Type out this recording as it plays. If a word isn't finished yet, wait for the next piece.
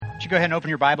go ahead and open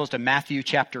your Bibles to Matthew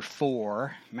chapter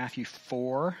 4. Matthew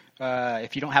 4.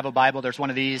 If you don't have a Bible, there's one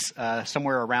of these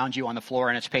somewhere around you on the floor,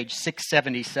 and it's page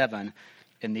 677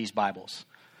 in these Bibles.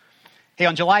 Hey,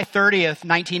 on July 30th,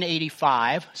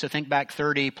 1985, so think back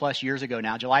 30 plus years ago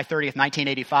now, July 30th,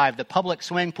 1985, the public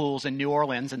swimming pools in New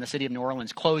Orleans, in the city of New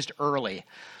Orleans, closed early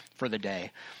for the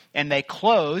day. And they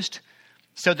closed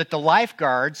so that the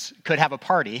lifeguards could have a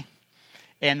party.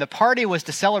 And the party was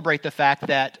to celebrate the fact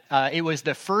that it was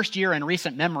the first year in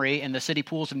recent memory in the city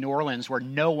pools of New Orleans where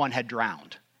no one had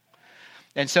drowned.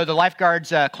 And so the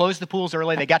lifeguards closed the pools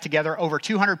early. They got together. Over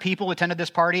 200 people attended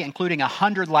this party, including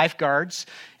 100 lifeguards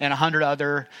and 100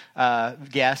 other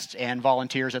guests and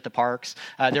volunteers at the parks.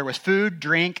 There was food,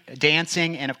 drink,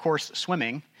 dancing, and, of course,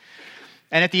 swimming.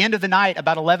 And at the end of the night,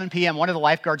 about 11 p.m., one of the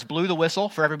lifeguards blew the whistle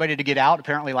for everybody to get out.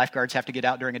 Apparently, lifeguards have to get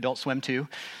out during adult swim, too.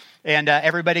 And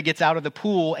everybody gets out of the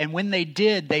pool, and when they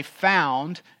did, they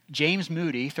found James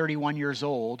Moody, 31 years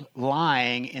old,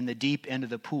 lying in the deep end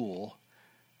of the pool,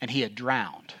 and he had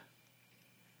drowned.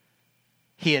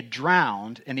 He had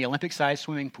drowned in the Olympic-sized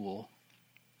swimming pool,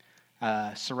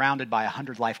 surrounded by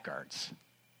 100 lifeguards.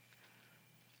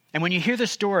 And when you hear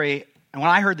this story, and when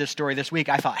I heard this story this week,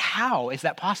 I thought, how is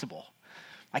that possible?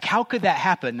 Like, how could that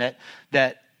happen,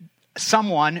 that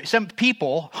some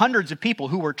people, hundreds of people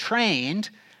who were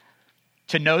trained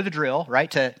to know the drill, right?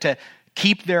 To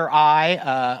keep their eye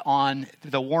on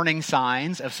the warning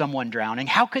signs of someone drowning.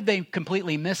 How could they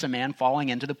completely miss a man falling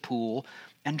into the pool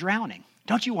and drowning?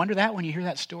 Don't you wonder that when you hear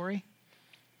that story?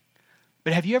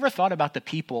 But have you ever thought about the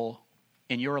people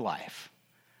in your life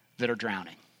that are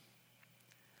drowning?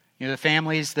 You know, the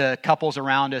families, the couples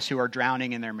around us who are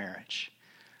drowning in their marriage.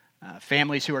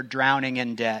 Families who are drowning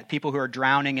in debt. People who are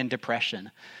drowning in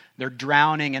depression. They're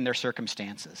drowning in their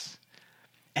circumstances.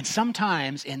 And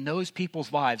sometimes in those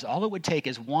people's lives, all it would take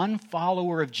is one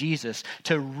follower of Jesus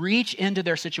to reach into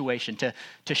their situation,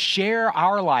 to share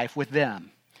our life with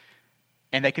them,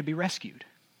 and they could be rescued.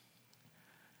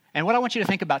 And what I want you to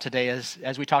think about today is,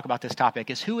 as we talk about this topic,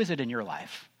 is who is it in your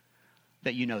life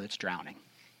that you know that's drowning?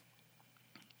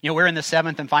 You know, we're in the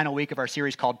 7th and final week of our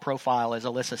series called Profile, as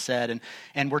Alyssa said,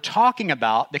 and we're talking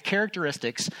about the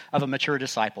characteristics of a mature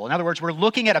disciple. In other words, we're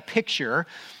looking at a picture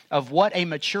of what a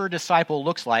mature disciple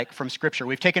looks like from Scripture.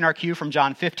 We've taken our cue from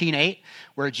John 15:8,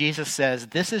 where Jesus says,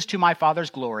 "This is to my Father's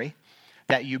glory,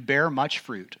 that you bear much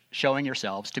fruit, showing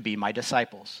yourselves to be my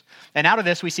disciples." And out of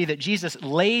this, we see that Jesus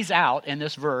lays out in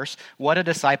this verse what a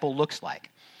disciple looks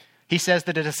like. He says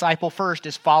that a disciple first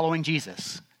is following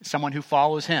Jesus, someone who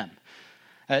follows him.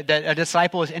 That a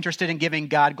disciple is interested in giving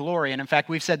God glory. And in fact,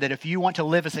 we've said that if you want to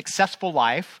live a successful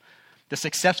life, the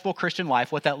successful Christian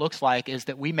life, what that looks like is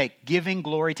that we make giving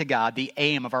glory to God the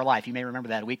aim of our life. You may remember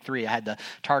that week 3, I had the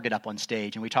target up on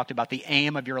stage, and we talked about the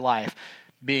aim of your life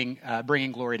being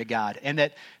bringing glory to God, and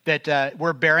that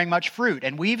we're bearing much fruit.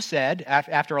 And we've said,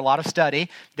 after a lot of study,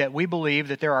 that we believe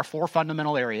that there are 4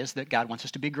 fundamental areas that God wants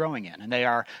us to be growing in,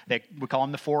 and we call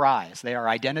them the 4 I's. They are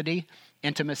identity,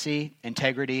 intimacy,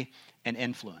 integrity, and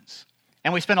influence.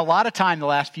 And we spent a lot of time the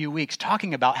last few weeks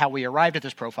talking about how we arrived at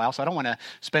this profile, so I don't want to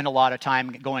spend a lot of time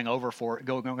going over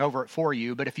it for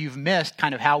you, but if you've missed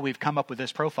kind of how we've come up with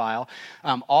this profile,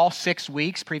 all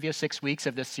previous 6 weeks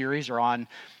of this series are on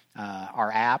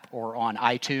our app or on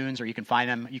iTunes, or you can find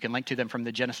them, you can link to them from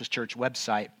the Genesis Church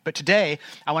website. But today,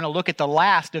 I want to look at the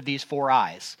last of these 4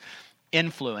 I's.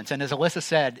 Influence. And as Alyssa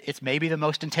said, it's maybe the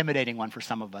most intimidating one for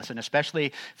some of us, and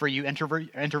especially for you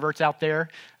introverts out there.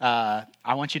 I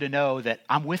want you to know that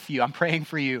I'm with you. I'm praying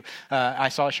for you. I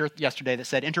saw a shirt yesterday that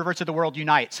said, "Introverts of the world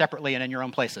unite, separately and in your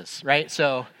own places," right?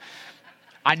 So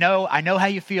I know how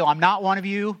you feel. I'm not one of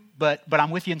you, but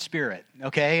I'm with you in spirit,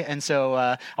 okay? And so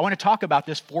I want to talk about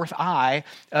this 4th I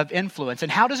of influence,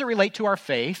 and how does it relate to our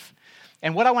faith?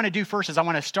 And what I want to do first is I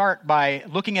want to start by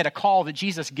looking at a call that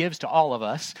Jesus gives to all of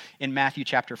us in Matthew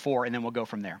chapter 4, and then we'll go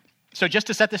from there. So just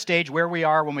to set the stage where we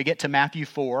are when we get to Matthew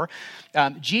 4,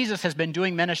 Jesus has been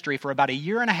doing ministry for about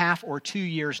 1.5 years or 2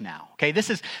 years now. Okay, this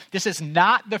is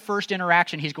not the first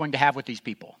interaction he's going to have with these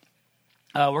people.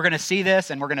 We're going to see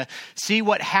this, and we're going to see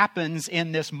what happens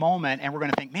in this moment, and we're going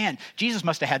to think, man, Jesus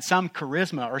must have had some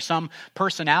charisma or some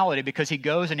personality, because he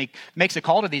goes and he makes a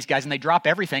call to these guys, and they drop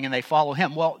everything and they follow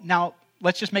him. Well, now,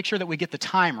 let's just make sure that we get the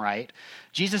time right.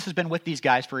 Jesus has been with these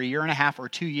guys for 1.5 years or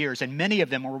 2 years, and many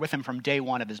of them were with him from day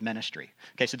 1 of his ministry.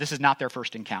 Okay, so this is not their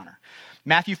first encounter.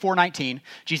 Matthew 4:19,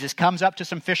 Jesus comes up to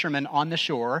some fishermen on the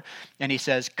shore, and he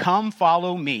says, "Come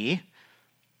follow me,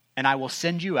 and I will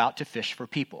send you out to fish for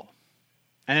people."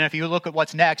 And then if you look at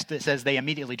what's next, it says they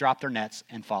immediately drop their nets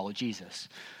and follow Jesus.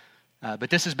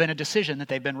 But this has been a decision that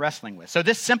they've been wrestling with. So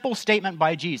this simple statement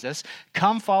by Jesus,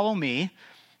 "Come follow me,"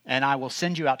 and I will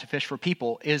send you out to fish for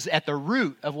people is at the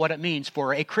root of what it means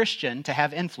for a Christian to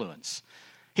have influence.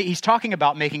 He's talking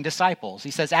about making disciples.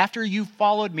 He says, after you've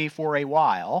followed me for a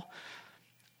while,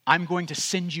 I'm going to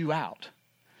send you out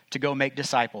to go make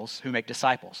disciples who make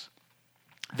disciples.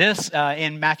 This,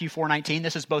 in Matthew 4:19,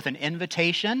 this is both an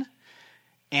invitation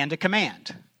and a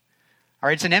command. All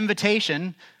right, it's an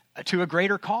invitation to a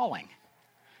greater calling.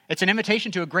 It's an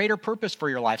invitation to a greater purpose for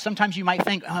your life. Sometimes you might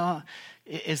think,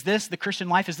 is this the Christian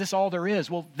life? Is this all there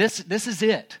is? Well, this is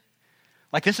it.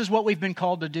 Like, this is what we've been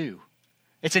called to do.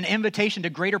 It's an invitation to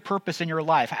greater purpose in your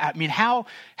life. I mean, how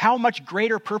much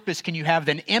greater purpose can you have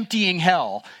than emptying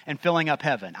hell and filling up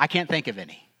heaven? I can't think of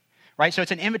any, right? So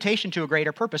it's an invitation to a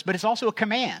greater purpose, but it's also a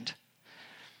command.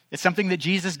 It's something that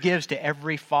Jesus gives to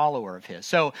every follower of his.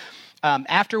 So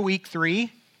after week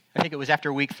 3, I think it was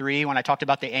after week 3 when I talked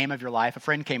about the aim of your life, a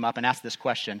friend came up and asked this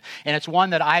question. And it's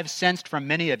one that I've sensed from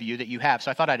many of you that you have,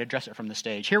 so I thought I'd address it from the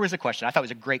stage. Here was the question. I thought it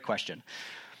was a great question.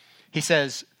 He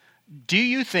says, do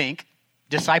you think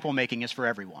disciple making is for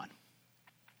everyone?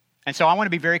 And so I want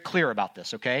to be very clear about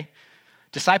this, okay?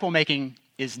 Disciple making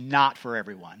is not for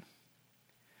everyone.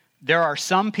 There are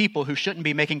some people who shouldn't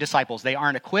be making disciples. They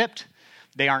aren't equipped.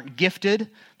 They aren't gifted.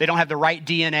 They don't have the right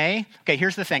DNA. Okay,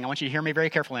 here's the thing. I want you to hear me very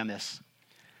carefully on this.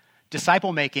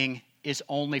 Disciple making is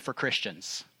only for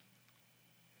Christians.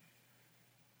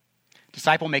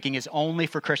 Disciple making is only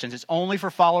for Christians. It's only for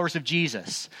followers of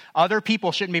Jesus. Other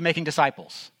people shouldn't be making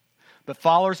disciples. But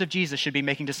followers of Jesus should be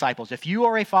making disciples. If you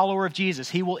are a follower of Jesus,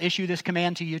 he will issue this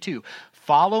command to you too.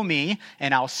 Follow me,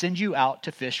 and I'll send you out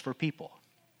to fish for people.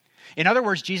 In other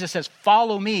words, Jesus says,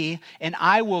 follow me, and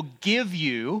I will give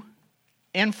you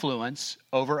influence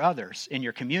over others in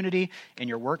your community, in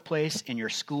your workplace, in your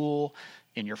school,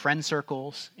 in your friend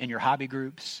circles, in your hobby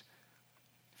groups.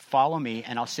 Follow me,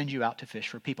 and I'll send you out to fish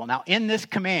for people. Now, in this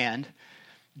command,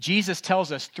 Jesus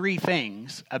tells us 3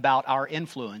 things about our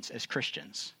influence as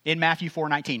Christians. In Matthew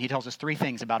 4:19, he tells us 3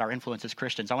 things about our influence as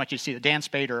Christians. I want you to see that Dan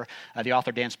Spader, the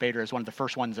author Dan Spader, is one of the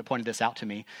first ones that pointed this out to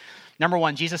me. Number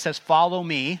 1, Jesus says, follow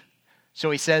me. So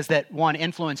he says that, 1,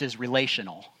 influence is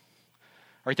relational.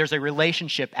 Right? There's a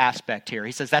relationship aspect here.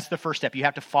 He says that's the first step. You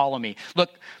have to follow me.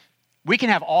 Look, we can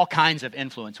have all kinds of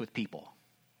influence with people.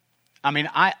 I mean,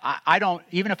 I don't,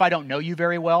 even if I don't know you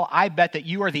very well, I bet that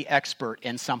you are the expert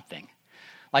in something.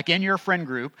 Like in your friend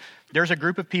group, there's a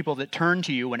group of people that turn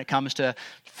to you when it comes to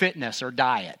fitness or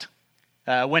diet,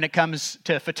 when it comes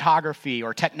to photography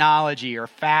or technology or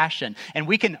fashion. And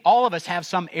we can, all of us have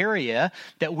some area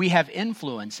that we have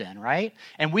influence in, right?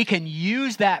 And we can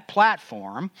use that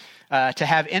platform to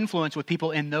have influence with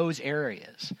people in those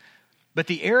areas. But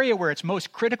the area where it's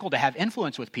most critical to have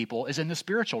influence with people is in the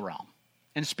spiritual realm.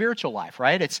 In spiritual life,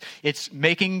 right? It's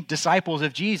making disciples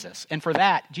of Jesus. And for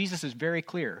that, Jesus is very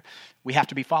clear. We have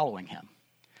to be following him.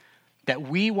 That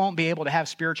we won't be able to have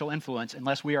spiritual influence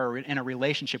unless we are in a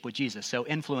relationship with Jesus. So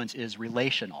influence is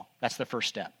relational. That's the first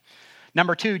step.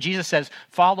 Number 2, Jesus says,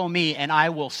 follow me and I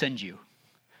will send you.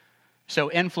 So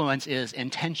influence is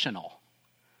intentional.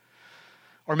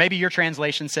 Or maybe your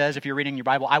translation says, if you're reading your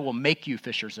Bible, I will make you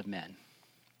fishers of men,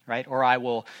 right? Or I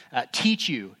will teach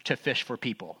you to fish for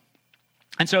people.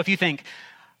 And so if you think,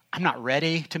 I'm not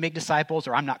ready to make disciples,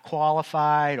 or I'm not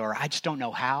qualified, or I just don't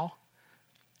know how,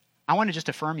 I want to just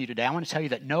affirm you today. I want to tell you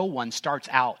that no one starts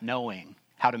out knowing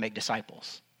how to make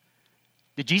disciples.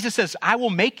 That Jesus says, I will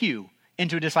make you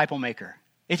into a disciple maker.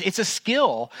 It's a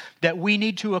skill that we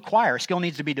need to acquire. Skill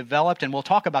needs to be developed, and we'll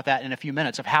talk about that in a few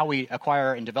minutes of how we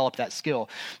acquire and develop that skill.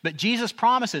 But Jesus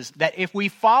promises that if we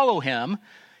follow him,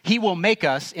 he will make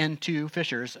us into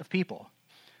fishers of people.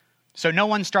 So no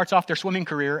one starts off their swimming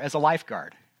career as a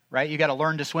lifeguard, right? You got to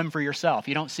learn to swim for yourself.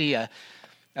 You don't see a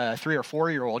 3 or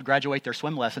 4-year-old graduate their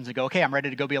swim lessons and go, okay, I'm ready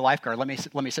to go be a lifeguard. Let me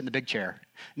sit in the big chair.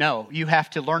 No, you have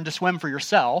to learn to swim for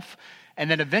yourself, and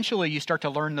then eventually you start to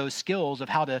learn those skills of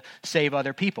how to save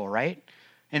other people, right?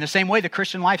 In the same way, the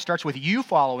Christian life starts with you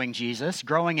following Jesus,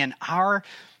 growing in our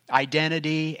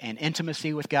identity and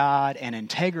intimacy with God and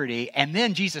integrity, and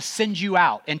then Jesus sends you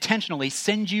out, intentionally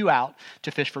sends you out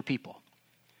to fish for people.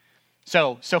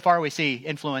 So far we see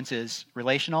influence is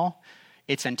relational,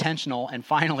 it's intentional, and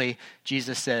finally,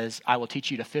 Jesus says, I will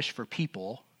teach you to fish for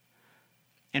people.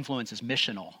 Influence is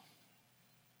missional.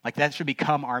 Like that should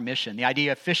become our mission. The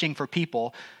idea of fishing for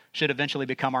people should eventually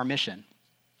become our mission.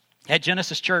 At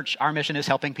Genesis Church, our mission is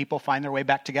helping people find their way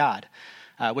back to God,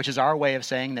 which is our way of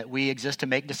saying that we exist to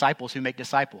make disciples who make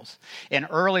disciples. And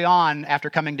early on, after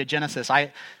coming to Genesis,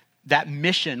 that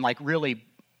mission really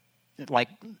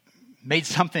made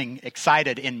something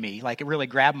excited in me, like it really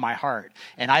grabbed my heart.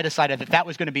 And I decided that that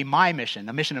was going to be my mission,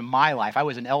 the mission of my life. I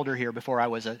was an elder here before I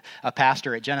was a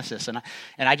pastor at Genesis. And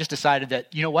I just decided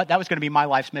that, you know what, that was going to be my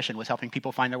life's mission, was helping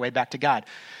people find their way back to God.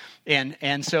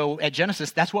 And so at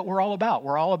Genesis, that's what we're all about.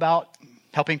 We're all about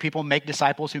helping people make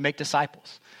disciples who make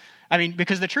disciples. I mean,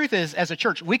 because the truth is, as a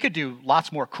church, we could do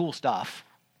lots more cool stuff.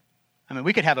 I mean,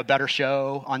 we could have a better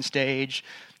show on stage.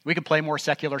 We could play more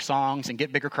secular songs and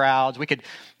get bigger crowds. We could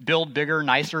build bigger,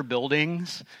 nicer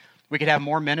buildings. We could have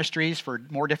more ministries for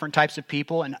more different types of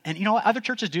people. And you know what? Other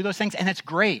churches do those things, and it's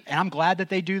great. And I'm glad that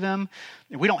they do them.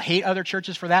 We don't hate other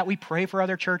churches for that. We pray for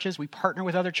other churches. We partner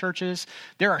with other churches.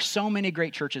 There are so many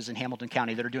great churches in Hamilton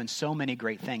County that are doing so many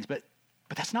great things. But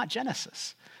that's not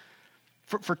Genesis.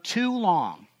 For too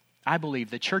long, I believe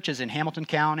the churches in Hamilton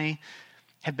County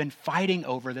have been fighting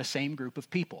over the same group of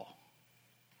people.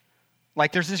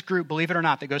 Like there's this group, believe it or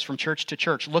not, that goes from church to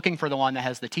church looking for the one that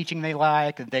has the teaching they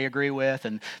like, that they agree with,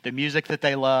 and the music that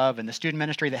they love, and the student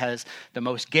ministry that has the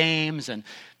most games. And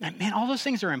man, all those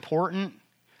things are important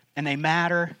and they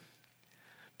matter.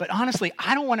 But honestly,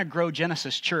 I don't want to grow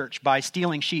Genesis Church by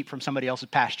stealing sheep from somebody else's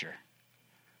pasture.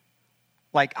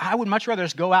 Like I would much rather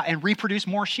just go out and reproduce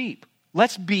more sheep.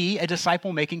 Let's be a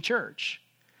disciple-making church.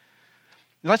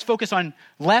 Let's focus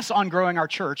less on growing our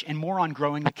church and more on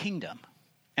growing the kingdom.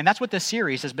 And that's what this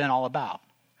series has been all about.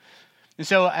 And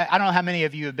so I don't know how many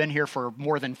of you have been here for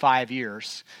more than 5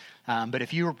 years, but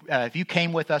if you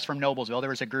came with us from Noblesville, there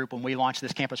was a group when we launched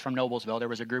this campus from Noblesville, there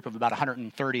was a group of about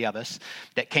 130 of us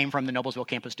that came from the Noblesville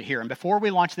campus to here. And before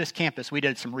we launched this campus, we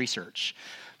did some research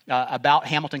about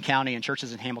Hamilton County and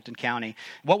churches in Hamilton County.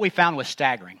 What we found was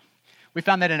staggering. We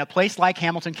found that in a place like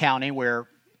Hamilton County, where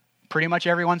pretty much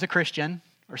everyone's a Christian,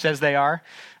 or says they are,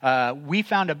 we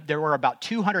found there were about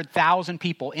 200,000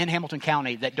 people in Hamilton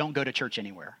County that don't go to church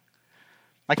anywhere.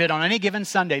 Like that on any given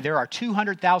Sunday, there are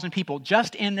 200,000 people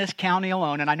just in this county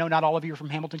alone, and I know not all of you are from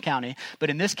Hamilton County, but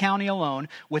in this county alone,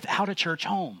 without a church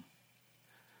home.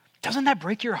 Doesn't that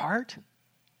break your heart?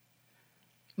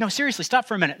 No, seriously, stop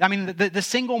for a minute. I mean, the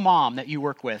single mom that you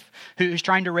work with who's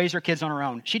trying to raise her kids on her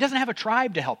own, she doesn't have a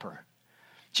tribe to help her.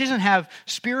 She doesn't have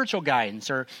spiritual guidance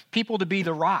or people to be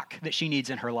the rock that she needs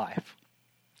in her life.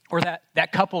 Or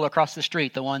that couple across the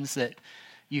street, the ones that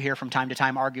you hear from time to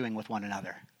time arguing with one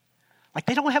another. Like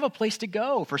they don't have a place to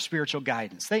go for spiritual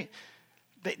guidance. They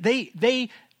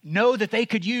know that they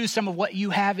could use some of what you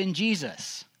have in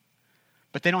Jesus.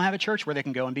 But they don't have a church where they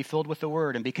can go and be filled with the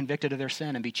word and be convicted of their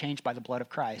sin and be changed by the blood of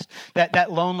Christ. That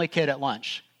lonely kid at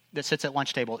lunch that sits at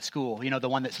lunch table at school, you know, the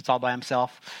one that sits all by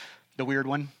himself, the weird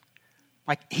one.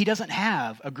 Like he doesn't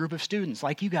have a group of students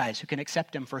like you guys who can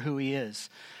accept him for who he is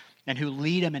and who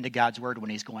lead him into God's word when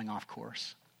he's going off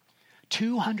course.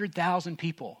 200,000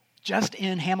 people just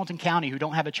in Hamilton County who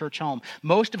don't have a church home,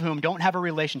 most of whom don't have a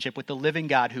relationship with the living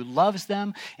God who loves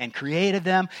them and created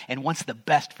them and wants the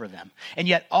best for them. And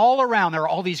yet all around there are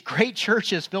all these great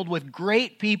churches filled with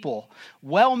great people,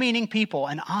 well-meaning people,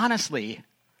 and honestly,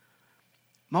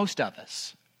 most of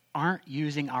us aren't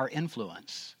using our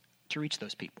influence to reach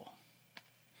those people.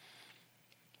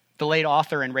 The late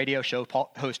author and radio show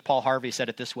host Paul Harvey said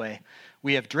it this way: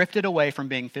 "We have drifted away from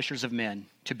being fishers of men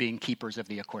to being keepers of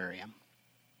the aquarium."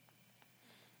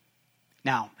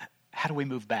 Now, how do we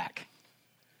move back?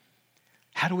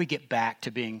 How do we get back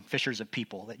to being fishers of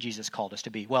people that Jesus called us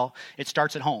to be? Well, it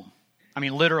starts at home. I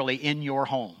mean, literally in your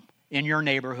home, in your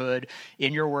neighborhood,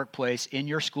 in your workplace, in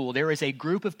your school. There is a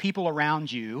group of people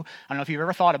around you. I don't know if you've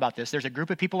ever thought about this. There's a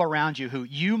group of people around you who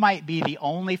you might be the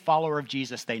only follower of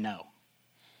Jesus they know.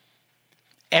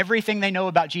 Everything they know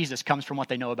about Jesus comes from what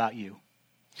they know about you.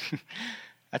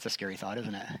 That's a scary thought,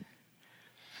 isn't it?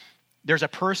 There's a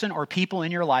person or people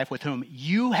in your life with whom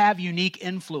you have unique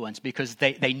influence because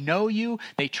they know you,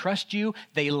 they trust you,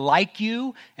 they like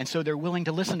you, and so they're willing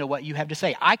to listen to what you have to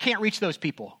say. I can't reach those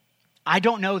people. I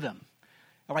don't know them.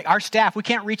 Like our staff, we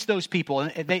can't reach those people.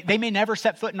 They may never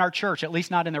set foot in our church, at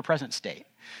least not in their present state.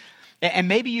 And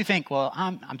maybe you think, well,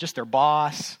 I'm just their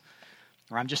boss,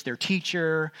 or I'm just their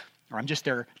teacher, or I'm just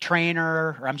their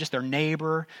trainer, or I'm just their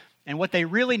neighbor. And what they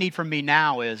really need from me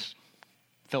now is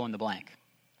fill in the blank.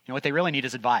 You know, what they really need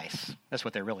is advice. That's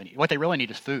what they really need. What they really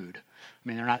need is food. I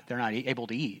mean, they're not able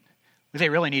to eat. What they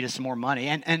really need is some more money.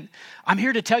 And I'm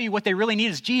here to tell you what they really need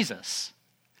is Jesus.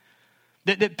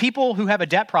 That people who have a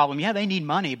debt problem, yeah, they need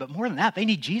money, but more than that, they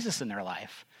need Jesus in their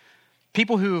life.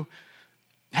 People who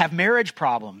have marriage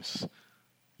problems,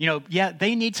 you know, yeah,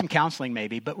 they need some counseling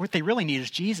maybe, but what they really need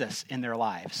is Jesus in their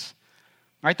lives.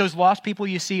 Right? Those lost people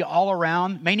you see all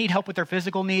around may need help with their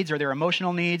physical needs or their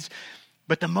emotional needs,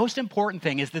 but the most important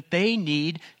thing is that they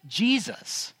need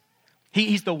Jesus.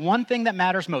 He's the one thing that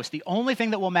matters most. The only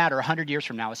thing that will matter 100 years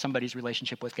from now is somebody's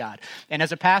relationship with God. And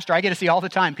as a pastor, I get to see all the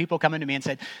time people coming to me and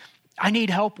say, I need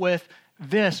help with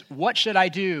this. What should I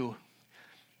do?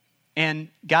 And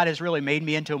God has really made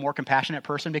me into a more compassionate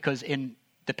person, because in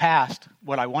the past,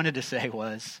 what I wanted to say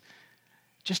was,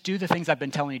 just do the things I've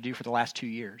been telling you to do for the last 2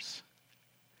 years.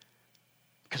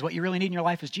 Because what you really need in your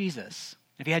life is Jesus.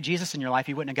 If you had Jesus in your life,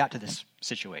 you wouldn't have got to this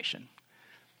situation.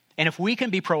 And if we can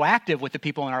be proactive with the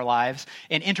people in our lives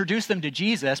and introduce them to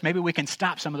Jesus, maybe we can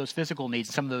stop some of those physical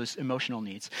needs, some of those emotional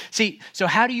needs. See, so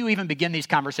how do you even begin these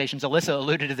conversations? Alyssa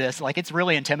alluded to this. Like, it's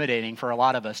really intimidating for a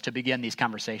lot of us to begin these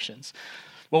conversations.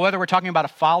 Well, whether we're talking about a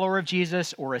follower of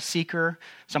Jesus or a seeker,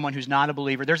 someone who's not a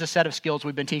believer, there's a set of skills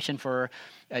we've been teaching for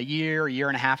a year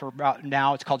and a half about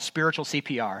now. It's called spiritual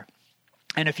CPR.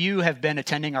 And if you have been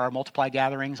attending our Multiply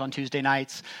gatherings on Tuesday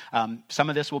nights, some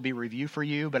of this will be review for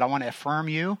you, but I want to affirm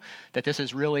you that this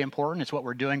is really important. It's what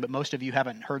we're doing, but most of you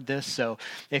haven't heard this. So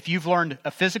if you've learned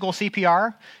a physical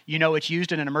CPR, you know it's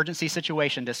used in an emergency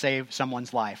situation to save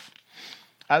someone's life.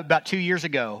 About 2 years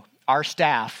ago, our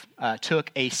staff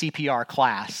took a CPR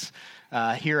class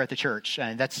here at the church.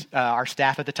 And that's our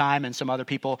staff at the time and some other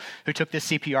people who took this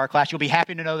CPR class. You'll be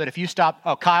happy to know that if you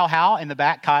stop, Kyle Howe in the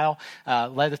back, Kyle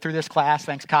led us through this class.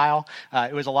 Thanks, Kyle.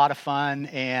 It was a lot of fun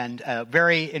and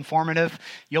very informative.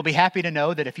 You'll be happy to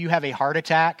know that if you have a heart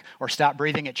attack or stop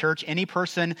breathing at church, any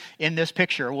person in this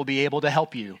picture will be able to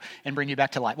help you and bring you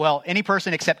back to life. Well, any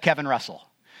person except Kevin Russell.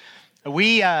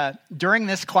 We, during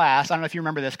this class, I don't know if you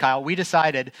remember this, Kyle, we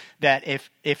decided that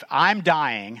if I'm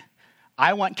dying,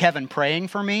 I want Kevin praying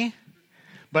for me,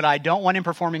 but I don't want him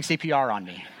performing CPR on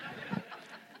me.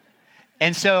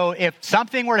 And so if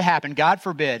something were to happen, God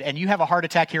forbid, and you have a heart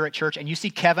attack here at church and you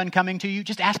see Kevin coming to you,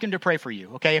 just ask him to pray for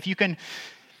you, okay? If you can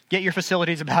get your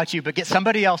facilities about you, but get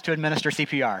somebody else to administer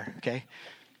CPR, okay?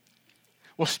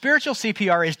 Well, spiritual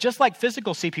CPR is just like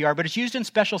physical CPR, but it's used in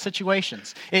special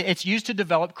situations. It's used to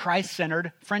develop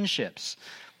Christ-centered friendships.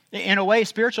 In a way,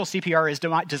 spiritual CPR is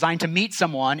designed to meet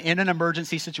someone in an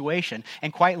emergency situation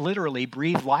and quite literally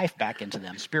breathe life back into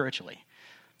them spiritually.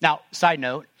 Now, side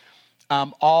note,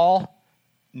 all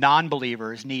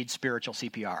non-believers need spiritual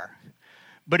CPR.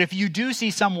 But if you do see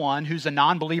someone who's a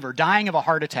non-believer dying of a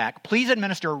heart attack, please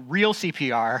administer real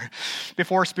CPR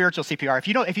before spiritual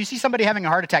CPR. If you see somebody having a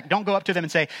heart attack, don't go up to them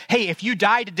and say, hey, if you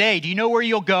die today, do you know where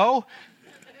you'll go?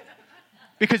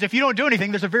 Because if you don't do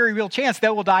anything, there's a very real chance they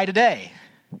will die today.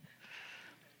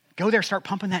 Go there, start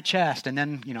pumping that chest, and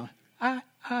then, I,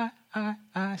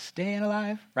 staying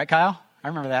alive. Right, Kyle? I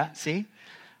remember that. See?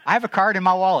 I have a card in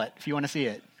my wallet if you want to see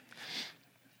it.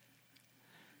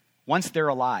 Once they're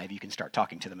alive, you can start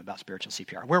talking to them about spiritual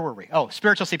CPR. Where were we? Oh,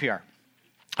 spiritual CPR.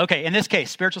 Okay, in this case,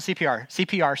 spiritual CPR.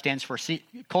 CPR stands for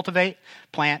cultivate,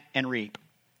 plant, and reap.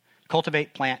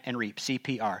 Cultivate, plant, and reap.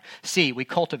 CPR. C, we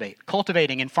cultivate.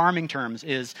 Cultivating in farming terms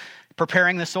is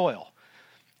preparing the soil.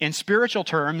 In spiritual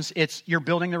terms, it's you're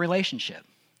building the relationship.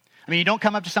 I mean, you don't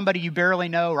come up to somebody you barely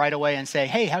know right away and say,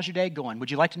 hey, how's your day going?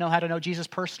 Would you like to know how to know Jesus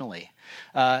personally?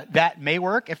 That may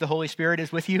work. If the Holy Spirit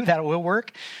is with you, that will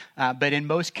work. But in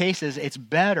most cases, it's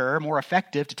better, more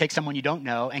effective to take someone you don't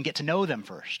know and get to know them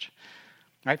first.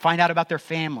 Right? Find out about their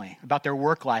family, about their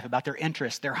work life, about their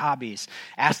interests, their hobbies.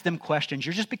 Ask them questions.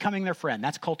 You're just becoming their friend.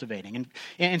 That's cultivating. And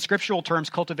in scriptural terms,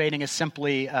 cultivating is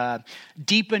simply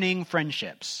deepening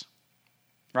friendships.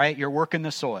 Right? You're working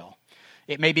the soil.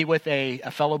 It may be with a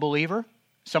fellow believer,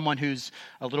 someone who's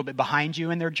a little bit behind you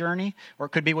in their journey, or it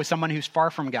could be with someone who's far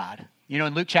from God. You know,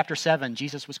 in Luke chapter 7,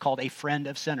 Jesus was called a friend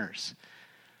of sinners.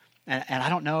 And I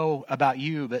don't know about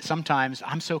you, but sometimes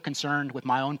I'm so concerned with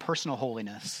my own personal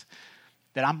holiness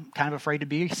that I'm kind of afraid to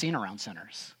be seen around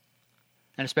sinners,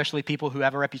 and especially people who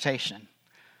have a reputation.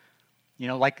 You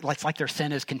know, it's like their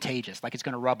sin is contagious, like it's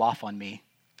going to rub off on me.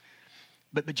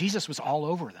 But Jesus was all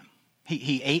over them.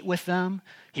 He ate with them.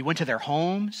 He went to their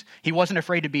homes. He wasn't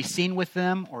afraid to be seen with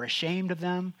them or ashamed of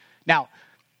them. Now,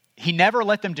 he never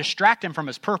let them distract him from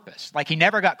his purpose. Like, he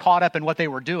never got caught up in what they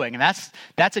were doing. And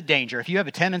that's a danger. If you have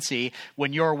a tendency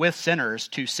when you're with sinners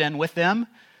to sin with them,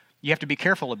 you have to be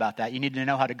careful about that. You need to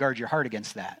know how to guard your heart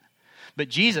against that. But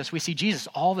Jesus, we see Jesus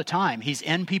all the time. He's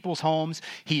in people's homes.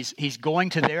 He's going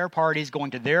to their parties,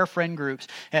 going to their friend groups.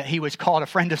 He was called a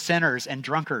friend of sinners and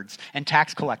drunkards and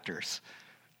tax collectors.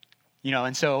 You know,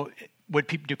 and so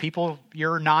do people,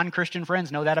 your non-Christian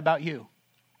friends, know that about you?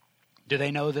 Do they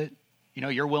know that, you know,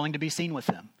 you're willing to be seen with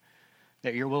them?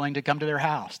 That you're willing to come to their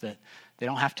house? That they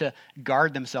don't have to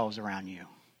guard themselves around you?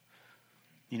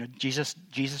 You know, Jesus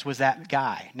was that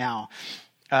guy. Now,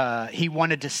 he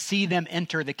wanted to see them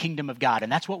enter the kingdom of God.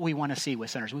 And that's what we want to see with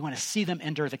sinners. We want to see them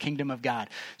enter the kingdom of God.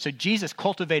 So Jesus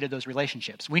cultivated those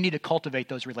relationships. We need to cultivate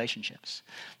those relationships.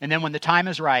 And then when the time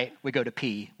is right, we go to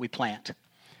P, we plant.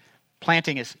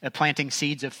 Planting is planting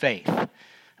seeds of faith.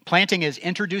 Planting is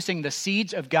introducing the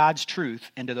seeds of God's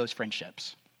truth into those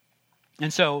friendships.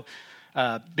 And so,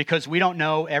 because we don't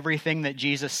know everything that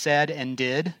Jesus said and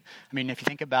did, I mean, if you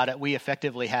think about it, we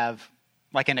effectively have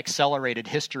like an accelerated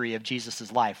history of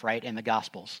Jesus' life, right, in the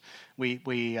Gospels. We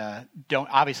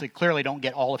clearly don't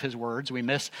get all of his words. We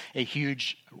miss a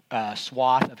huge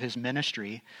swath of his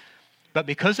ministry. But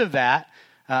because of that,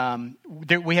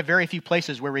 we have very few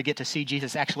places where we get to see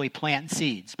Jesus actually plant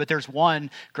seeds. But there's one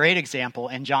great example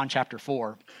in John chapter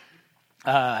 4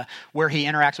 where he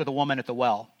interacts with a woman at the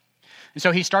well. And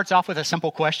so he starts off with a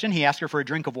simple question. He asks her for a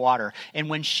drink of water. And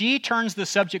when she turns the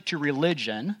subject to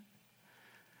religion,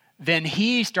 then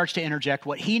he starts to interject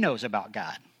what he knows about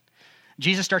God.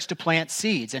 Jesus starts to plant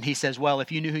seeds, and he says, well,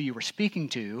 if you knew who you were speaking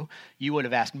to, you would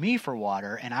have asked me for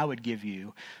water, and I would give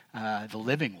you the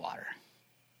living water.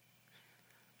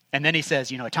 And then he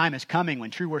says, a time is coming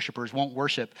when true worshipers won't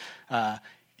worship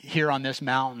here on this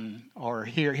mountain, or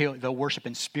here they'll worship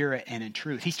in spirit and in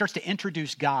truth. He starts to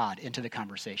introduce God into the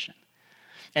conversation.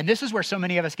 And this is where so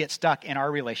many of us get stuck in our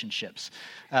relationships,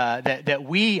 that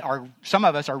some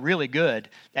of us are really good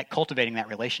at cultivating that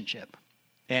relationship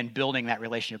and building that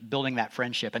relationship, building that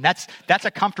friendship. And that's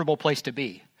a comfortable place to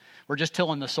be. We're just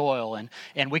tilling the soil,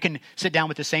 and we can sit down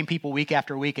with the same people week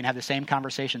after week and have the same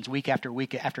conversations week after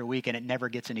week after week, and it never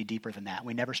gets any deeper than that.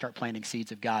 We never start planting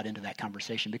seeds of God into that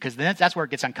conversation, because that's where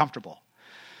it gets uncomfortable.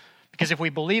 Because if we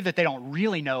believe that they don't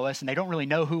really know us and they don't really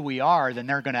know who we are, then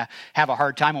they're going to have a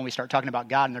hard time when we start talking about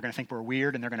God, and they're going to think we're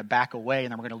weird, and they're going to back away,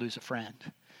 and then we're going to lose a friend,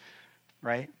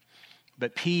 right?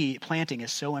 But planting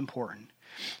is so important.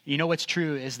 You know what's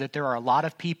true is that there are a lot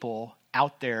of people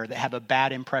out there that have a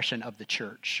bad impression of the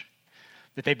church,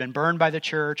 that they've been burned by the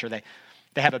church, or they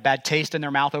have a bad taste in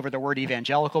their mouth over the word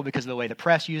evangelical because of the way the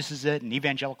press uses it. And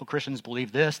evangelical Christians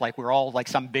believe this, like we're all like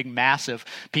some big mass of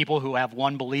people who have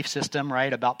one belief system,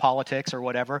 right, about politics or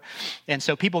whatever. And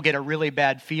so people get a really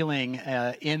bad feeling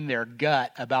in their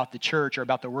gut about the church or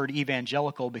about the word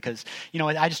evangelical because,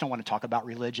 I just don't want to talk about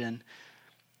religion.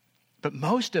 But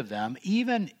most of them,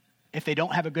 even if they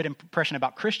don't have a good impression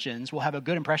about Christians, will have a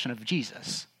good impression of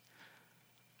Jesus.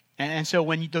 And so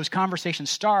when those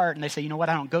conversations start and they say, I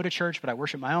don't go to church, but I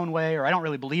worship my own way, or I don't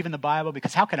really believe in the Bible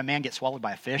because how can a man get swallowed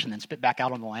by a fish and then spit back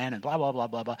out on the land and blah, blah, blah,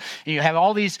 blah, blah. And you have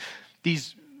all these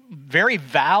very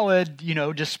valid,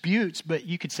 disputes, but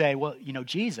you could say, well,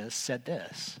 Jesus said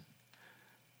this.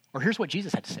 Or here's what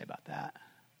Jesus had to say about that.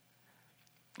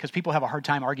 Because people have a hard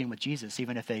time arguing with Jesus,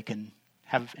 even if they can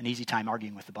have an easy time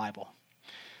arguing with the Bible.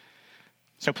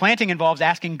 So planting involves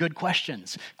asking good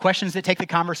questions that take the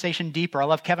conversation deeper. I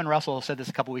love Kevin Russell said this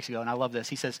a couple weeks ago, and I love this.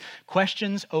 He says,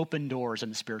 questions open doors in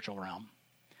the spiritual realm.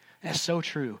 And that's so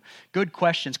true. Good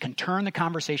questions can turn the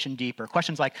conversation deeper.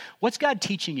 Questions like, what's God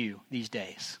teaching you these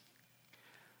days?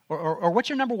 Or what's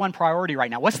your number one priority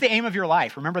right now? What's the aim of your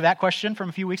life? Remember that question from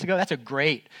a few weeks ago? That's a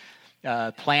great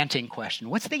planting question.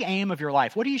 What's the aim of your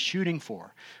life? What are you shooting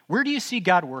for? Where do you see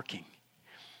God working?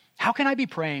 How can I be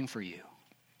praying for you?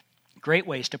 Great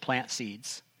ways to plant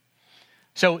seeds.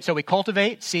 So we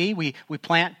cultivate, C, we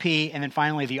plant, P, and then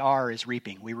finally the R is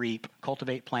reaping. We reap,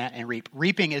 cultivate, plant, and reap.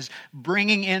 Reaping is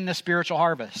bringing in the spiritual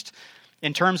harvest.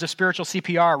 In terms of spiritual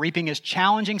CPR, reaping is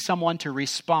challenging someone to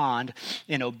respond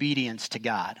in obedience to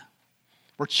God.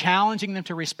 We're challenging them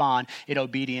to respond in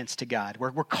obedience to God.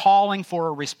 We're calling for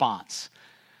a response.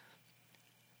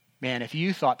 Man, if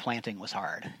you thought planting was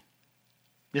hard,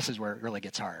 this is where it really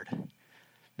gets hard.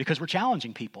 Because we're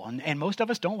challenging people. And most of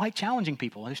us don't like challenging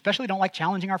people, and especially don't like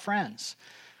challenging our friends.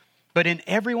 But in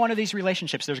every one of these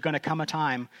relationships, there's going to come a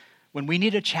time when we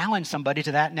need to challenge somebody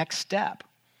to that next step.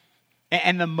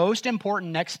 And the most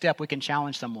important next step we can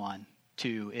challenge someone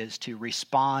to is to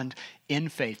respond in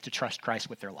faith to trust Christ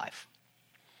with their life.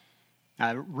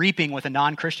 Reaping with a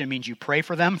non-Christian means you pray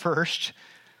for them first.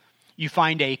 You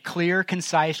find a clear,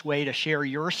 concise way to share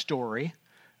your story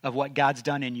of what God's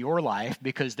done in your life,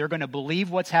 because they're going to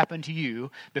believe what's happened to you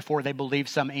before they believe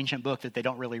some ancient book that they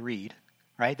don't really read,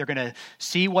 right? They're going to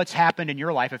see what's happened in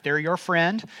your life. If they're your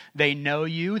friend, they know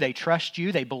you, they trust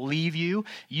you, they believe you.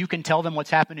 You can tell them what's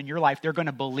happened in your life. They're going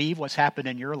to believe what's happened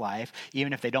in your life,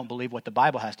 even if they don't believe what the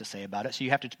Bible has to say about it. So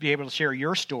you have to be able to share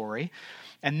your story.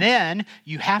 And then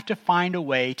you have to find a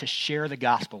way to share the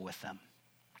gospel with them.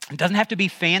 It doesn't have to be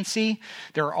fancy.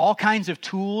 There are all kinds of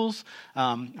tools.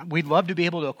 We'd love to be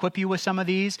able to equip you with some of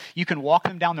these. You can walk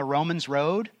them down the Romans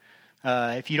road.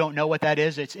 If you don't know what that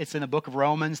is, it's in the book of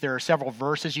Romans. There are several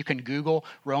verses you can Google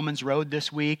Romans Road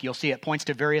this week. You'll see it points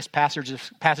to various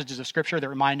passages of Scripture that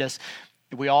remind us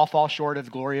that we all fall short of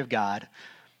the glory of God,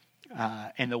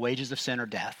 and the wages of sin are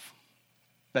death.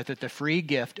 But that the free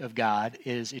gift of God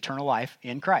is eternal life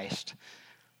in Christ.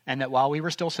 And that while we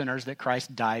were still sinners, that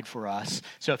Christ died for us.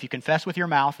 So if you confess with your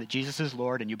mouth that Jesus is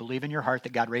Lord and you believe in your heart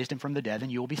that God raised him from the dead, then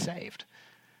you will be saved.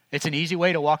 It's an easy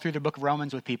way to walk through the book of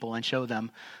Romans with people and show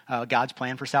them God's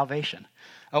plan for salvation.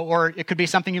 Or it could be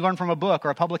something you learn from a book or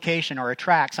a publication or a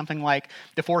tract, something like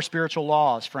the 4 Spiritual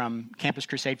Laws from Campus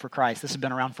Crusade for Christ. This has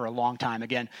been around for a long time.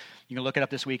 Again, you can look it up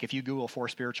this week. If you Google 4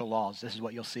 Spiritual Laws, this is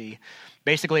what you'll see.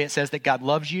 Basically, it says that God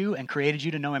loves you and created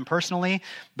you to know him personally,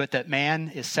 but that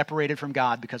man is separated from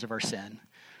God because of our sin.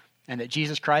 And that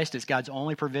Jesus Christ is God's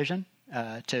only provision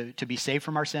to be saved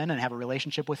from our sin and have a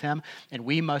relationship with him. And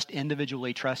we must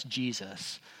individually trust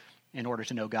Jesus in order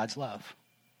to know God's love.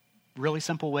 Really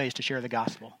simple ways to share the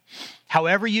gospel.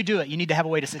 However you do it, you need to have a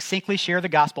way to succinctly share the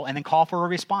gospel and then call for a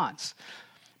response.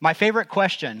 My favorite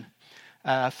question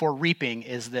for reaping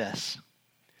is this: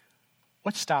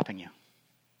 what's stopping you?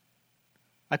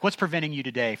 Like, what's preventing you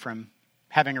today from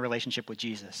having a relationship with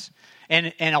Jesus?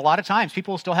 And a lot of times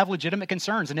people will still have legitimate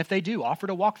concerns. And if they do, offer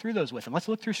to walk through those with them. Let's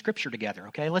look through Scripture together,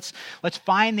 okay? Let's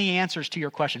find the answers to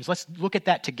your questions. Let's look at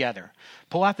that together.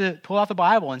 Pull out the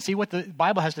Bible and see what the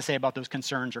Bible has to say about those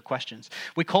concerns or questions.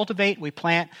 We cultivate, we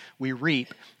plant, we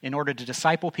reap in order to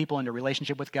disciple people into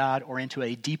relationship with God or into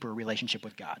a deeper relationship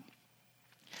with God.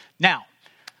 Now,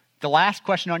 the last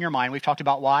question on your mind, we've talked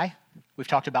about why, we've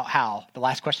talked about how. The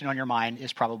last question on your mind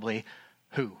is probably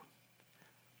who.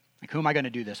 Like, who am I going to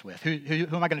do this with? Who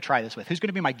am I going to try this with? Who's going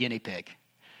to be my guinea pig,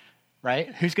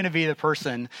 right? Who's going to be the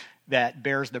person that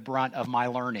bears the brunt of my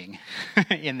learning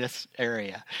in this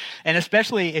area? And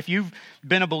especially if you've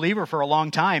been a believer for a long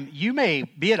time, you may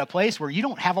be at a place where you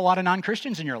don't have a lot of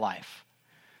non-Christians in your life.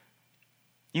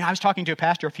 You know, I was talking to a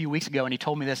pastor a few weeks ago, and he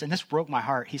told me this, and this broke my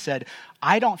heart. He said,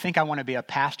 I don't think I want to be a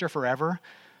pastor forever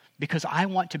because I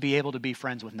want to be able to be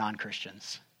friends with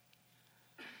non-Christians.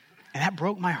 And that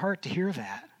broke my heart to hear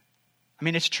that. I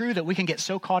mean, it's true that we can get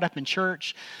so caught up in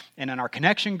church and in our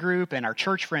connection group and our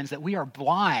church friends that we are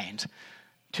blind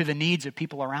to the needs of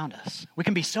people around us. We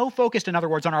can be so focused, in other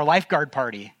words, on our lifeguard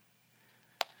party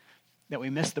that we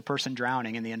miss the person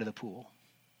drowning in the end of the pool.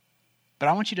 But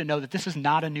I want you to know that this is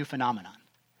not a new phenomenon.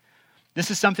 This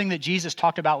is something that Jesus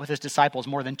talked about with his disciples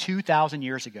more than 2,000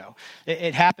 years ago.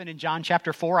 It happened in John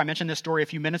chapter 4. I mentioned this story a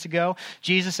few minutes ago.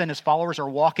 Jesus and his followers are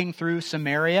walking through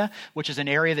Samaria, which is an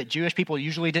area that Jewish people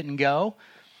usually didn't go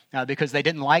because they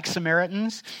didn't like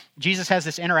Samaritans. Jesus has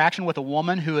this interaction with a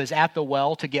woman who is at the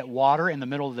well to get water in the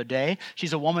middle of the day.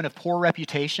 She's a woman of poor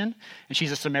reputation, and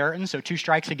she's a Samaritan, so 2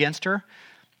 strikes against her.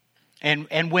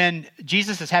 And when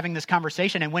Jesus is having this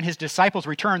conversation, and when his disciples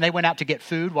return, they went out to get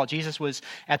food while Jesus was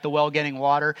at the well getting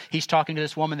water. He's talking to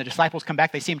this woman. The disciples come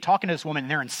back. They see him talking to this woman, and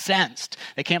they're incensed.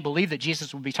 They can't believe that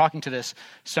Jesus would be talking to this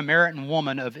Samaritan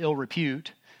woman of ill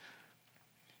repute.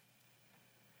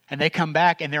 And they come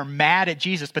back, and they're mad at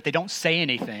Jesus, but they don't say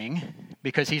anything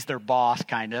because he's their boss,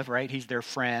 kind of, right? He's their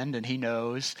friend, and he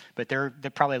knows. But they're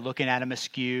probably looking at him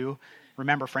askew.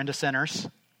 Remember, friend of sinners,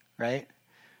 right?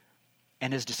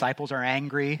 And his disciples are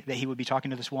angry that he would be talking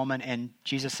to this woman. And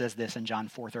Jesus says this in John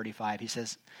 4:35. He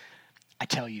says, I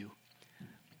tell you,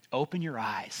 open your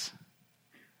eyes.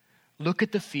 Look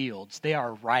at the fields. They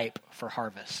are ripe for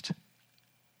harvest.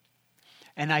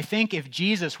 And I think if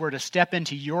Jesus were to step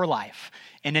into your life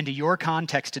and into your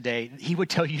context today, he would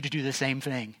tell you to do the same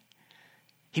thing.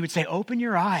 He would say, open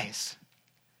your eyes.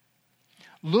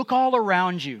 Look all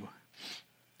around you.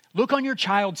 Look on your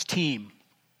child's team.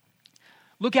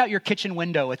 Look out your kitchen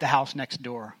window at the house next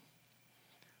door.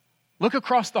 Look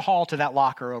across the hall to that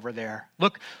locker over there.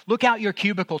 Look out your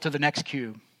cubicle to the next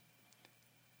cube.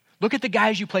 Look at the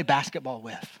guys you play basketball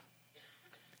with.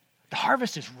 The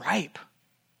harvest is ripe.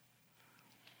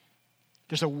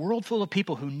 There's a world full of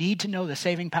people who need to know the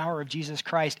saving power of Jesus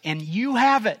Christ, and you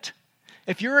have it.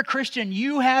 If you're a Christian,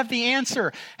 you have the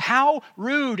answer. How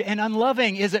rude and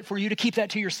unloving is it for you to keep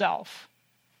that to yourself?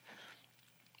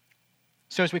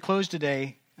 So as we close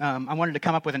today, I wanted to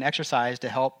come up with an exercise to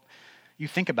help you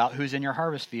think about who's in your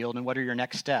harvest field and what are your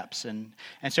next steps. And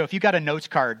so if you got a notes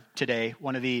card today,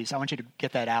 one of these, I want you to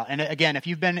get that out. And again, if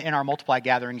you've been in our Multiply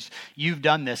gatherings, you've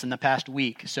done this in the past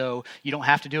week. So you don't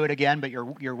have to do it again, but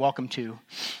you're welcome to.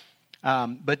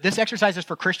 But this exercise is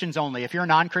for Christians only. If you're a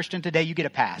non-Christian today, you get a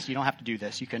pass. You don't have to do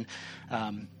this. You can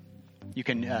You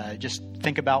can just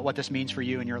think about what this means for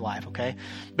you in your life, okay?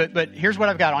 But here's what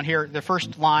I've got on here. The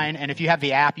first line, and if you have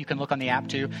the app, you can look on the app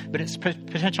too, but it's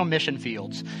potential mission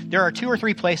fields. There are 2 or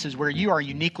 3 places where you are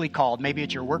uniquely called. Maybe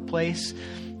it's your workplace.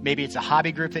 Maybe it's a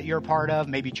hobby group that you're a part of.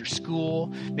 Maybe it's your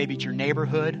school. Maybe it's your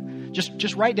neighborhood.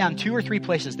 Just write down 2 or 3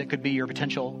 places that could be your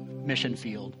potential mission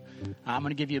field. I'm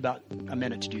going to give you about a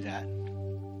minute to do that.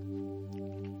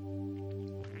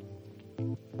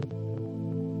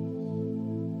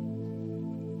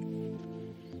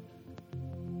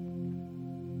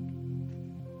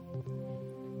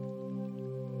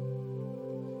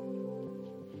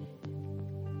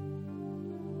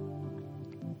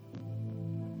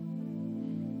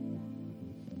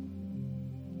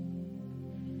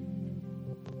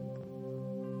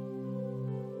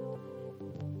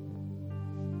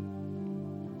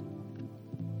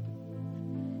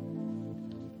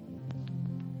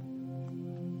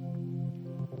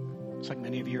 Like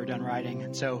many of you are done writing.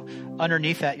 And so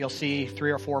underneath that, you'll see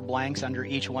 3 or 4 blanks under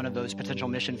each one of those potential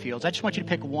mission fields. I just want you to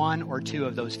pick 1 or 2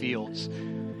 of those fields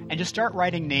and just start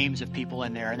writing names of people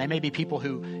in there. And they may be people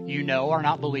who you know are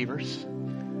not believers,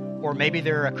 or maybe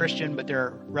they're a Christian, but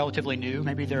they're relatively new.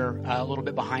 Maybe they're a little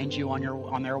bit behind you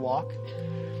on their walk,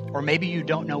 or maybe you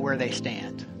don't know where they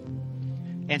stand.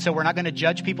 And so we're not going to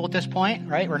judge people at this point,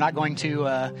 right? We're not going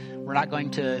to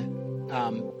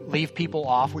leave people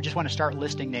off. We just want to start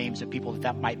listing names of people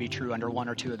that might be true under 1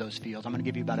 or 2 of those fields. I'm going to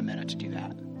give you about a minute to do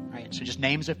that. Right? So just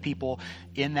names of people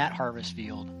in that harvest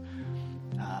field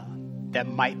that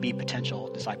might be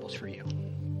potential disciples for you.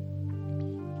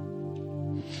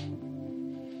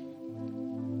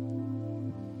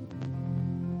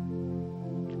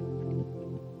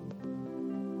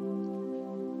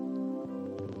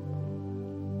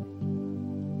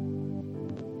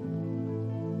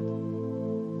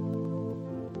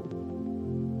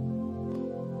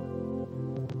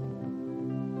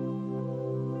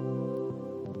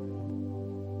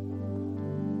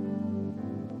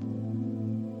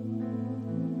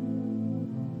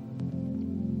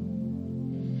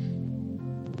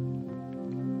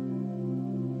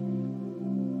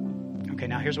 Okay,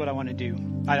 now here's what I want to do.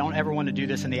 I don't ever want to do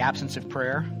this in the absence of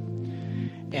prayer.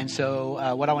 And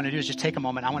so what I want to do is just take a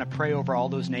moment. I want to pray over all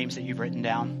those names that you've written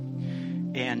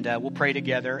down. And we'll pray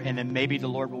together. And then maybe the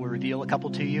Lord will reveal a couple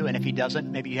to you. And if he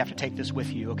doesn't, maybe you have to take this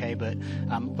with you, okay? But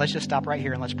let's just stop right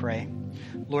here and let's pray.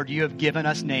 Lord, you have given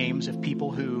us names of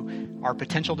people who are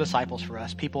potential disciples for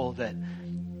us. People that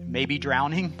may be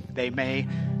drowning.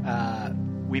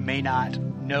 We may not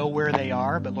know where they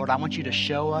are. But Lord, I want you to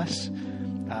show us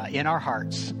in our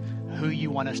hearts who you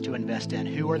want us to invest in.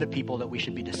 Who are the people that we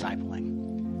should be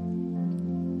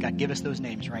discipling? God, give us those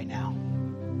names right now.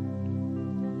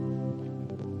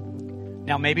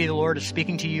 Now, maybe the Lord is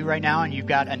speaking to you right now and you've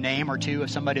got a name or 2 of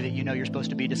somebody that you know you're supposed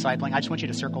to be discipling. I just want you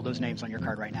to circle those names on your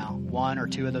card right now. 1 or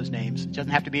 2 of those names. It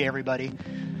doesn't have to be everybody,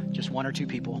 just 1 or 2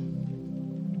 people.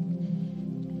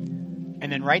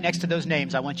 And then right next to those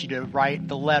names, I want you to write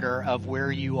the letter of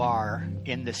where you are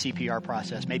in the CPR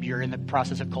process. Maybe you're in the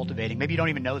process of cultivating. Maybe you don't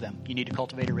even know them. You need to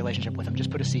cultivate a relationship with them.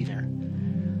 Just put a C there.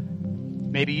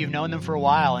 Maybe you've known them for a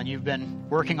while and you've been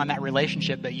working on that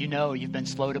relationship, but you know you've been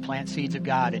slow to plant seeds of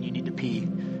God and you need to pee.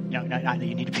 No, not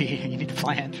you need to pee. You need to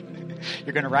plant.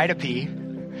 You're going to write a P.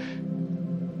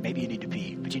 Maybe you need to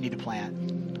pee, but you need to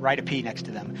plant. Write a P next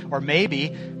to them. Or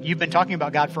maybe you've been talking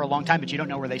about God for a long time, but you don't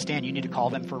know where they stand. You need to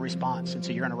call them for a response. And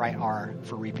so you're going to write R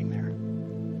for reaping there.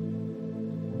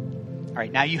 All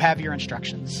right, now you have your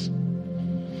instructions.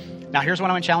 Now here's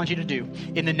what I'm going to challenge you to do.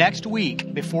 In the next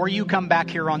week, before you come back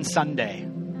here on Sunday,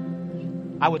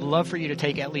 I would love for you to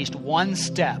take at least 1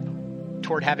 step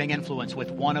toward having influence with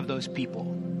one of those people.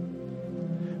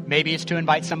 Maybe it's to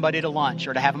invite somebody to lunch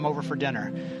or to have them over for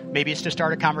dinner. Maybe it's to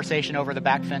start a conversation over the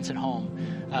back fence at home.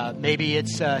 Maybe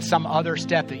it's some other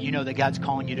step that you know that God's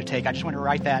calling you to take. I just want to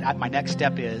write that. My next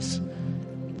step is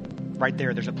right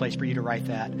there. There's a place for you to write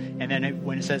that. And then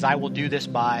when it says, I will do this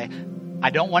by, I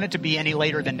don't want it to be any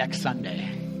later than next Sunday.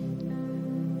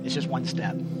 It's just 1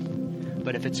 step.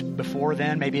 But if it's before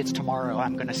then, maybe it's tomorrow.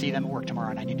 I'm going to see them at work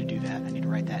tomorrow and I need to do that. I need to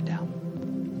write that down.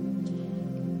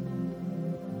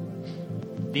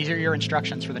 These are your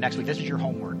instructions for the next week. This is your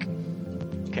homework.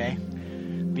 Okay?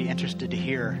 Be interested to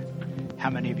hear how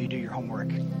many of you do your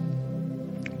homework.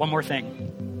 One more thing.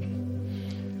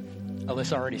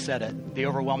 Alyssa already said it. The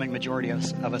overwhelming majority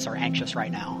of us are anxious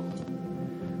right now.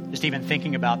 Just even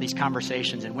thinking about these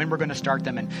conversations and when we're going to start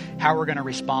them and how we're going to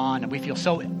respond. And we feel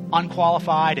so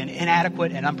unqualified and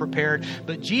inadequate and unprepared.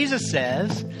 But Jesus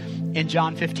says in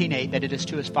John 15:8 that it is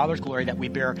to his Father's glory that we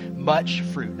bear much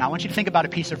fruit. Now I want you to think about a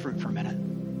piece of fruit for a minute.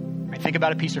 Right, think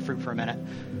about a piece of fruit for a minute.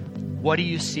 what do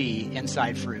you see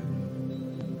inside fruit?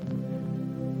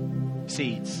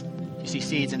 Seeds. You see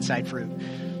seeds inside fruit.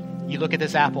 You look at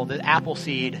this apple. The apple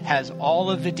seed has all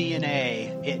of the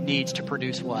DNA it needs to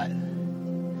produce what?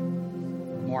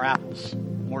 More apples,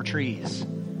 more trees,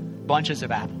 bunches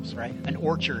of apples, right? An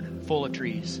orchard full of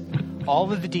trees.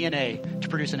 All of the DNA to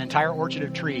produce an entire orchard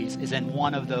of trees is in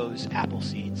one of those apple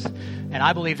seeds. And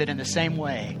I believe that in the same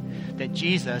way that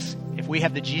Jesus, if we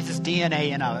have the Jesus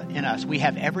DNA in us, we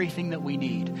have everything that we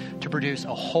need to produce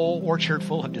a whole orchard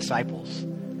full of disciples,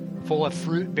 full of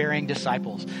fruit-bearing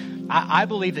disciples. I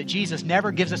believe that Jesus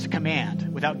never gives us a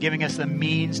command without giving us the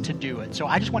means to do it. So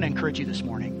I just want to encourage you this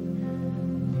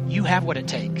morning. You have what it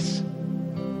takes.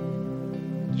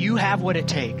 You have what it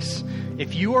takes.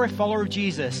 If you are a follower of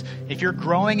Jesus, if you're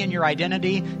growing in your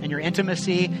identity and your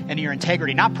intimacy and your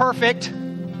integrity, not perfect,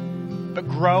 but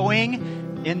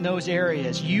growing in those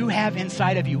areas, you have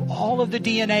inside of you all of the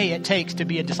DNA it takes to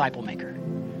be a disciple maker.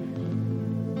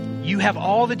 You have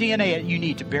all the DNA you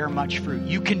need to bear much fruit.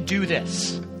 You can do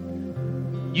this.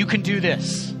 You can do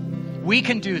this. We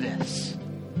can do this.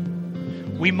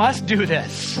 We must do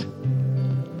this.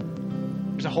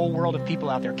 There's a whole world of people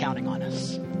out there counting on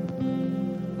us.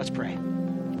 Let's pray.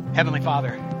 Heavenly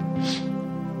Father,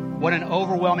 what an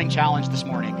overwhelming challenge this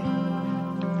morning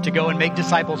to go and make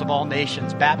disciples of all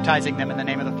nations, baptizing them in the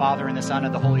name of the Father and the Son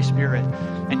and the Holy Spirit,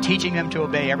 and teaching them to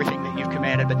obey everything that you've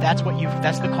commanded. But that's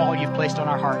the call you've placed on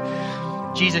our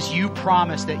heart. Jesus, you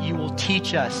promise that you will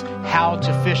teach us how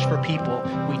to fish for people.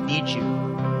 We need you.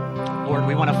 Lord,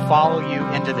 we want to follow you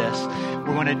into this.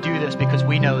 We want to do this because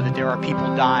we know that there are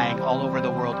people dying all over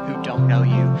the world who don't know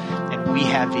you, and we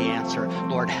have the answer.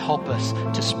 Lord, help us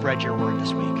to spread your word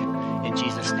this week. In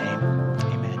Jesus' name,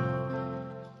 amen.